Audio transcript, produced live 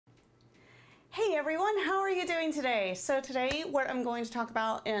Hey everyone, how are you doing today? So today what I'm going to talk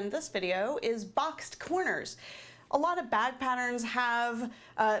about in this video is boxed corners. A lot of bag patterns have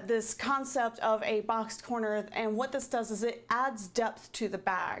this concept of a boxed corner, and what this does is it adds depth to the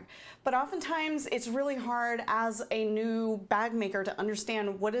bag. But oftentimes it's really hard as a new bag maker to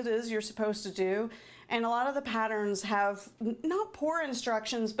understand what it is you're supposed to do. And a lot of the patterns have not poor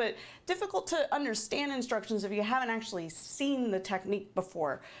instructions, but difficult to understand instructions if you haven't actually seen the technique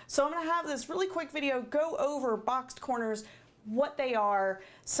before. So I'm going to have this really quick video go over boxed corners, what they are,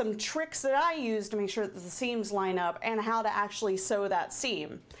 some tricks that I use to make sure that the seams line up, and how to actually sew that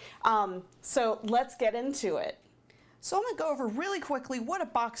seam. So let's get into it. So I'm going to go over really quickly what a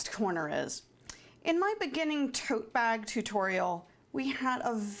boxed corner is. In my beginning tote bag tutorial, we had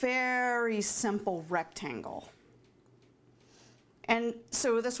a very simple rectangle. And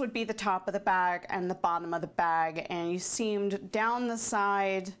so this would be the top of the bag and the bottom of the bag, and you seamed down the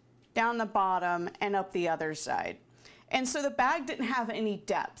side, down the bottom, and up the other side. And so the bag didn't have any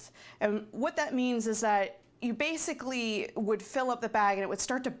depth. And what that means is that you basically would fill up the bag and it would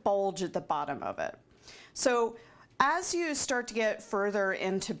start to bulge at the bottom of it. So as you start to get further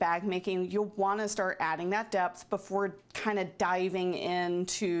into bag making, you'll want to start adding that depth before kind of diving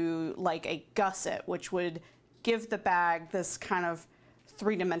into like a gusset, which would give the bag this kind of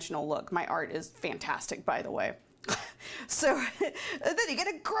three-dimensional look. My art is fantastic, by the way. So then you get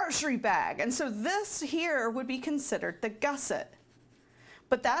a grocery bag. And so this here would be considered the gusset.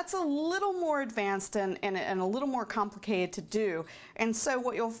 But that's a little more advanced and a little more complicated to do. And so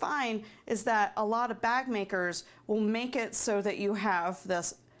what you'll find is that a lot of bag makers will make it so that you have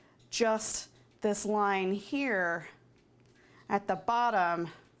this, just this line here at the bottom,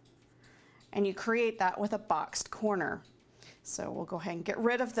 and you create that with a boxed corner. So we'll go ahead and get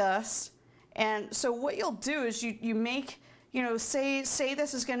rid of this. And so what you'll do is you make, you know, say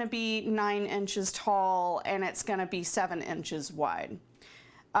this is going to be 9 inches tall and it's going to be 7 inches wide.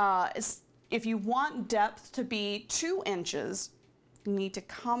 If you want depth to be 2 inches, you need to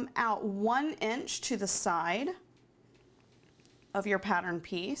come out 1 inch to the side of your pattern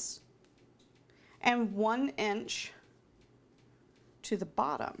piece and 1 inch to the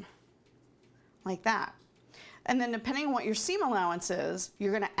bottom, like that. And then depending on what your seam allowance is,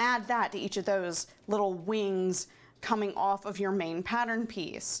 you're going to add that to each of those little wings coming off of your main pattern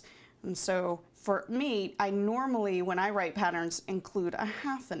piece. And so for me, I normally, when I write patterns, include a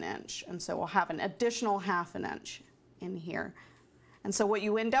 1/2 inch. And so we'll have an additional 1/2 inch in here. And so what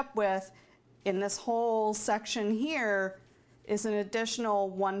you end up with in this whole section here is an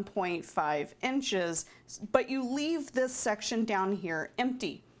additional 1.5 inches, but you leave this section down here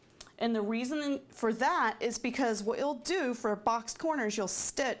empty. And the reason for that is because what you'll do for boxed corners, you'll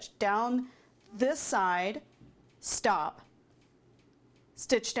stitch down this side, stop,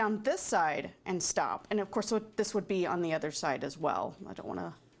 stitch down this side and stop. And of course this would be on the other side as well. I don't want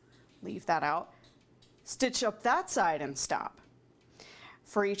to leave that out. Stitch up that side and stop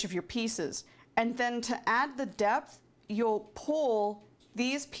for each of your pieces. And then to add the depth, you'll pull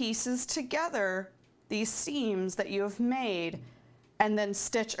these pieces together, these seams that you have made, and then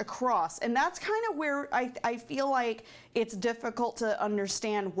stitch across. And that's kind of where I feel like it's difficult to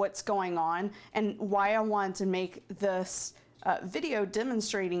understand what's going on and why I wanted to make this video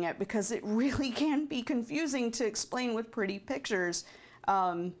demonstrating it, because it really can be confusing to explain with pretty pictures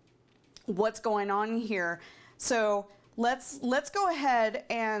what's going on here. So let's go ahead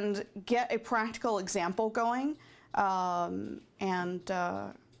and get a practical example going and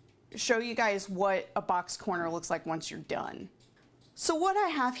show you guys what a box corner looks like once you're done. So what I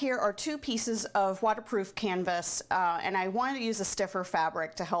have here are 2 pieces of waterproof canvas, and I wanted to use a stiffer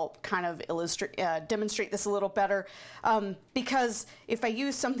fabric to help kind of illustrate, demonstrate this a little better, because if I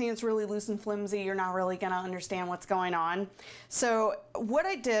use something that's really loose and flimsy, you're not really going to understand what's going on. So what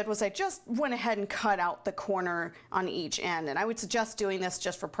I did was I just went ahead and cut out the corner on each end, and I would suggest doing this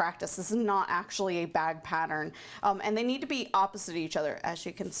just for practice. This is not actually a bag pattern, and they need to be opposite each other. As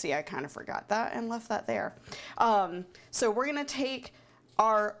you can see, I kind of forgot that and left that there. So we're going to take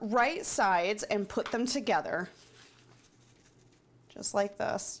our right sides and put them together, just like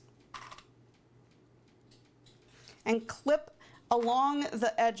this, and clip along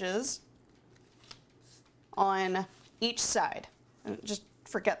the edges on each side. And just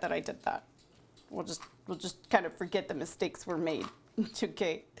forget that I did that. We'll just kind of forget the mistakes were made.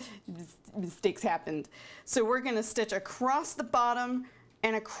 Okay, mistakes happened. So we're going to stitch across the bottom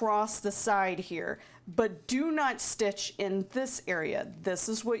and across the side here, but do not stitch in this area. This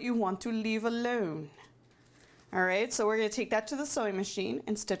is what you want to leave alone. All right, so we're going to take that to the sewing machine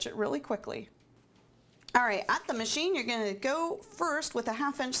and stitch it really quickly. All right, at the machine, you're going to go first with a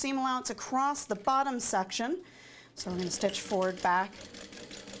 1/2 inch seam allowance across the bottom section. So we're going to stitch forward, back.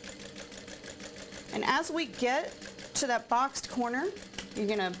 And as we get to that boxed corner, you're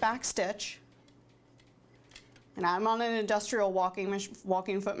going to back stitch. And I'm on an industrial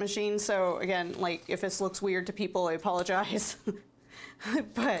walking foot machine, so again, like if this looks weird to people, I apologize.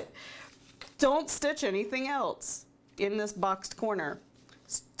 But don't stitch anything else in this boxed corner.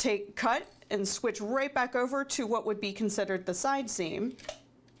 Cut and switch right back over to what would be considered the side seam.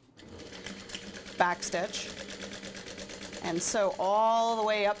 Back stitch. And sew all the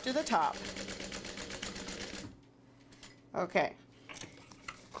way up to the top. Okay.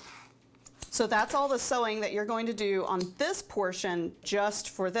 So that's all the sewing that you're going to do on this portion just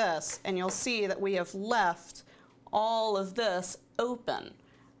for this, and you'll see that we have left all of this open.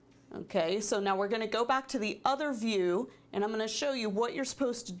 Okay, so now we're going to go back to the other view, and I'm going to show you what you're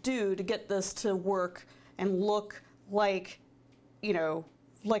supposed to do to get this to work and look like, you know,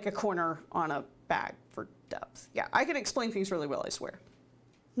 like a corner on a bag for depth. Yeah, I can explain things really well, I swear.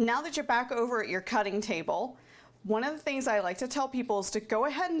 Now that you're back over at your cutting table, one of the things I like to tell people is to go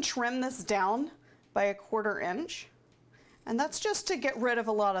ahead and trim this down by a 1/4 inch. And that's just to get rid of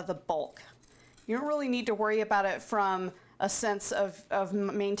a lot of the bulk. You don't really need to worry about it from a sense of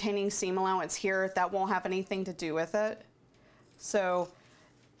maintaining seam allowance here. That won't have anything to do with it. So,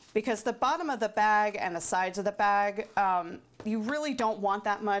 because the bottom of the bag and the sides of the bag, you really don't want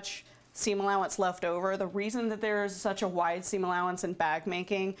that much seam allowance left over. The reason that there's such a wide seam allowance in bag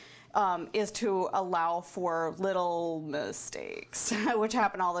making is to allow for little mistakes, which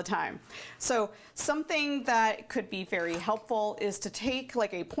happen all the time. So something that could be very helpful is to take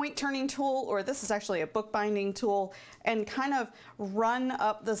like a point turning tool, or this is actually a bookbinding tool, and kind of run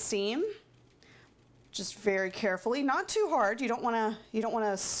up the seam just very carefully, not too hard. You don't want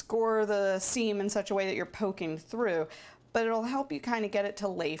to score the seam in such a way that you're poking through, but it'll help you kind of get it to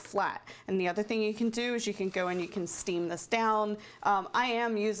lay flat. And the other thing you can do is you can go and you can steam this down. I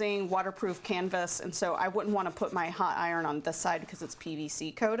am using waterproof canvas, and so I wouldn't want to put my hot iron on this side because it's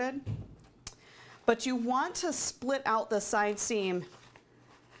PVC coated. But you want to split out the side seam,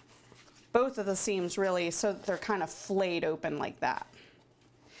 both of the seams really, so that they're kind of flayed open like that.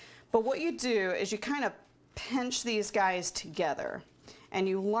 But what you do is you kind of pinch these guys together and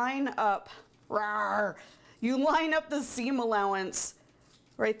you line up, you line up the seam allowance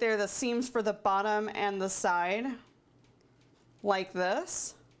right there, the seams for the bottom and the side, like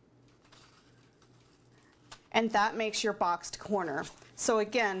this. And that makes your boxed corner. So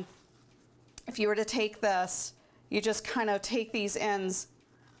again, if you were to take this, you just kind of take these ends.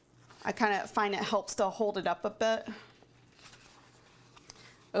 I kind of find it helps to hold it up a bit.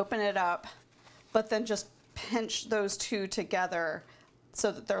 Open it up, but then just pinch those two together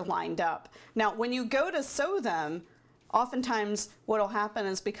so that they're lined up. Now, when you go to sew them, oftentimes what'll happen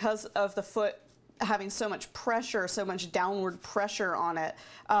is because of the foot having so much pressure, so much downward pressure on it,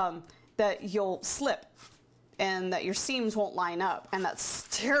 that you'll slip and that your seams won't line up, and that's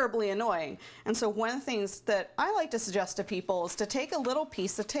terribly annoying. And so one of the things that I like to suggest to people is to take a little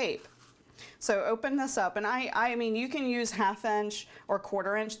piece of tape. So open this up, and I mean, you can use 1/2 inch or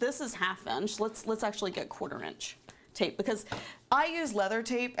 1/4 inch. This is 1/2 inch. Let's actually get 1/4 inch tape, because I use leather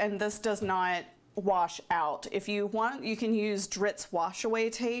tape and this does not wash out. If you want, you can use Dritz wash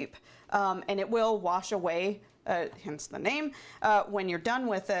away tape, and it will wash away, hence the name, when you're done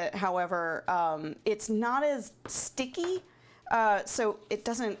with it. However, it's not as sticky, so it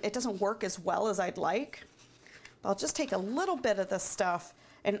doesn't work as well as I'd like. I'll just take a little bit of this stuff,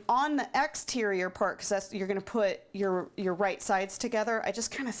 and on the exterior part, because you're going to put your right sides together, I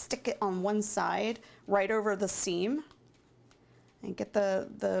just kind of stick it on one side right over the seam and get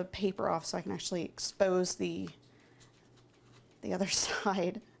the paper off so I can actually expose the other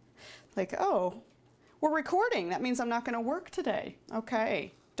side. Like, oh, we're recording. That means I'm not going to work today.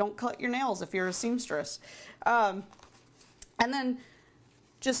 Okay, don't cut your nails if you're a seamstress. And then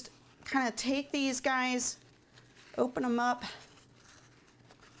just kind of take these guys, open them up,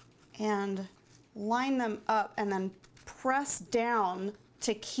 and line them up, and then press down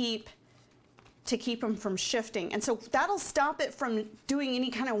to keep them from shifting. And so that'll stop it from doing any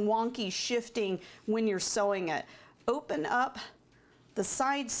kind of wonky shifting when you're sewing it. Open up the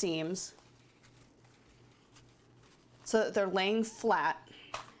side seams so that they're laying flat.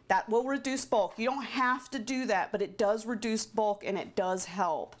 That will reduce bulk. You don't have to do that, but it does reduce bulk and it does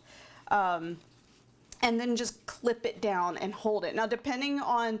help. and then just clip it down and hold it. Now, depending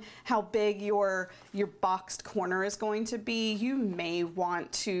on how big your boxed corner is going to be, you may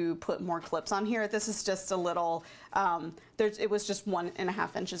want to put more clips on here. This is just a little, it was just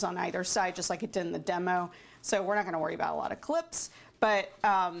 1.5 inches on either side, just like it did in the demo. So we're not gonna worry about a lot of clips, but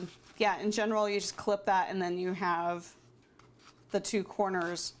yeah, in general, you just clip that and then you have the 2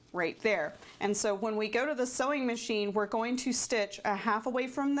 corners right there. And so when we go to the sewing machine, we're going to stitch a half away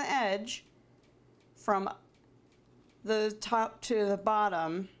from the edge, from the top to the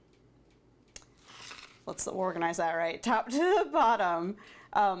bottom. Let's organize that right. Top to the bottom,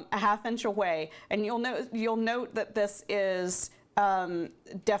 a 1/2 inch away. And you'll note that this is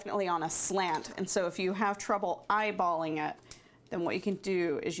definitely on a slant. And so if you have trouble eyeballing it, then what you can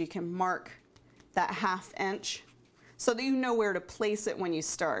do is you can mark that 1/2 inch so that you know where to place it when you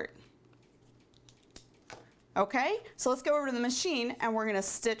start. Okay, so let's go over to the machine and we're gonna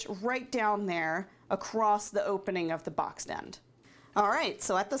stitch right down there across the opening of the boxed end. All right,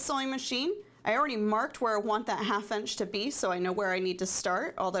 so at the sewing machine, I already marked where I want that 1/2 inch to be, so I know where I need to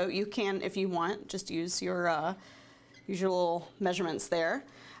start, although you can, if you want, just use your little measurements there.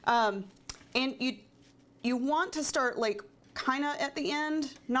 And you want to start like kind of at the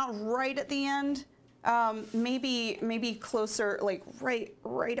end, not right at the end, maybe closer, like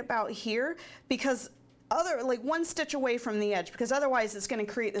right about here, because like 1 stitch away from the edge, because otherwise it's going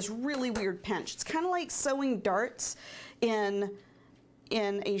to create this really weird pinch. It's kind of like sewing darts in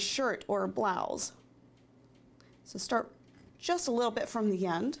a shirt or a blouse. So start just a little bit from the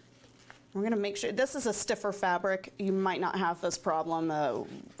end. We're going to make sure this is a stiffer fabric. You might not have this problem,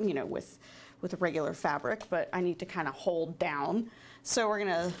 you know, with regular fabric, but I need to kind of hold down. So we're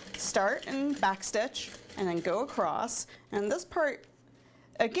going to start and back stitch and then go across. And this part,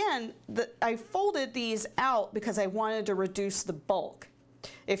 again, I folded these out because I wanted to reduce the bulk.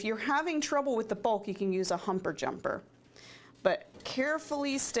 If you're having trouble with the bulk, you can use a humper jumper. But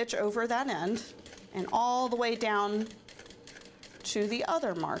carefully stitch over that end and all the way down to the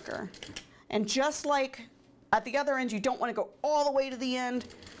other marker. And just like at the other end, you don't want to go all the way to the end,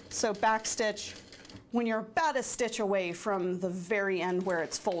 so back stitch when you're about a stitch away from the very end where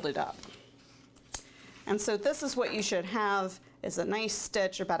it's folded up. And so this is what you should have, is a nice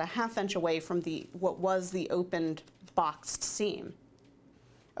stitch about a 1/2 inch away from what was the opened boxed seam.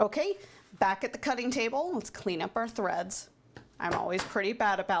 Okay, back at the cutting table, let's clean up our threads. I'm always pretty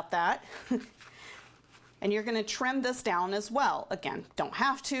bad about that. And you're gonna trim this down as well. Again, don't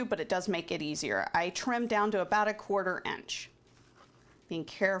have to, but it does make it easier. I trim down to about a 1/4 inch. Being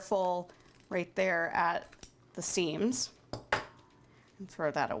careful right there at the seams, and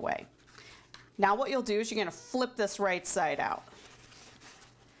throw that away. Now what you'll do is you're gonna flip this right side out.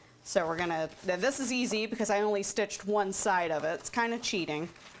 So this is easy because I only stitched one side of it. It's kind of cheating,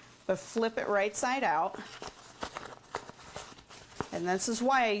 but flip it right side out. And this is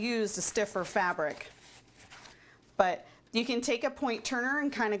why I used a stiffer fabric. But you can take a point turner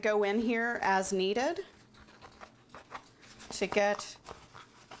and kind of go in here as needed to get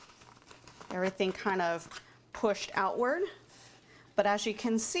everything kind of pushed outward. But as you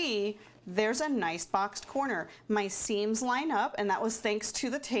can see, there's a nice boxed corner. My seams line up, and that was thanks to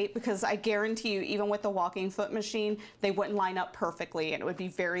the tape, because I guarantee you, even with the walking foot machine, they wouldn't line up perfectly and it would be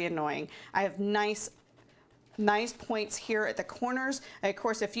very annoying. I have nice points here at the corners. And of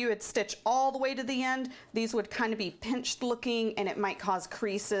course, if you had stitched all the way to the end, these would kind of be pinched looking and it might cause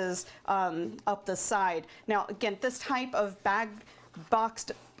creases up the side. Now, again, this type of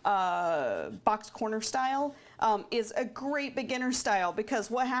boxed corner style is a great beginner style, because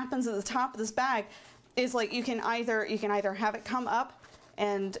what happens at the top of this bag is, like, you can either have it come up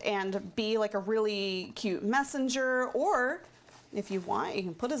and be like a really cute messenger, or if you want, you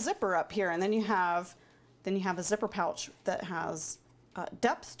can put a zipper up here, and then you have a zipper pouch that has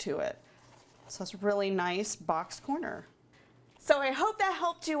depth to it. So it's a really nice boxed corner. So I hope that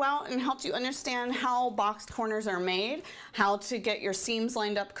helped you out and helped you understand how boxed corners are made, how to get your seams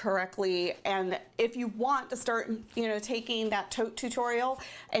lined up correctly, and if you want to start, taking that tote tutorial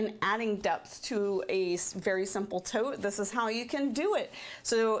and adding depth to a very simple tote, this is how you can do it.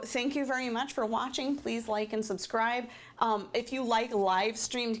 So thank you very much for watching. Please like and subscribe. If you like live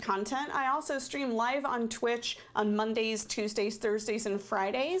streamed content, I also stream live on Twitch on Mondays, Tuesdays, Thursdays, and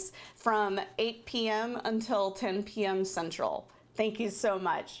Fridays from 8 p.m. until 10 p.m. Central. Thank you so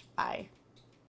much. Bye.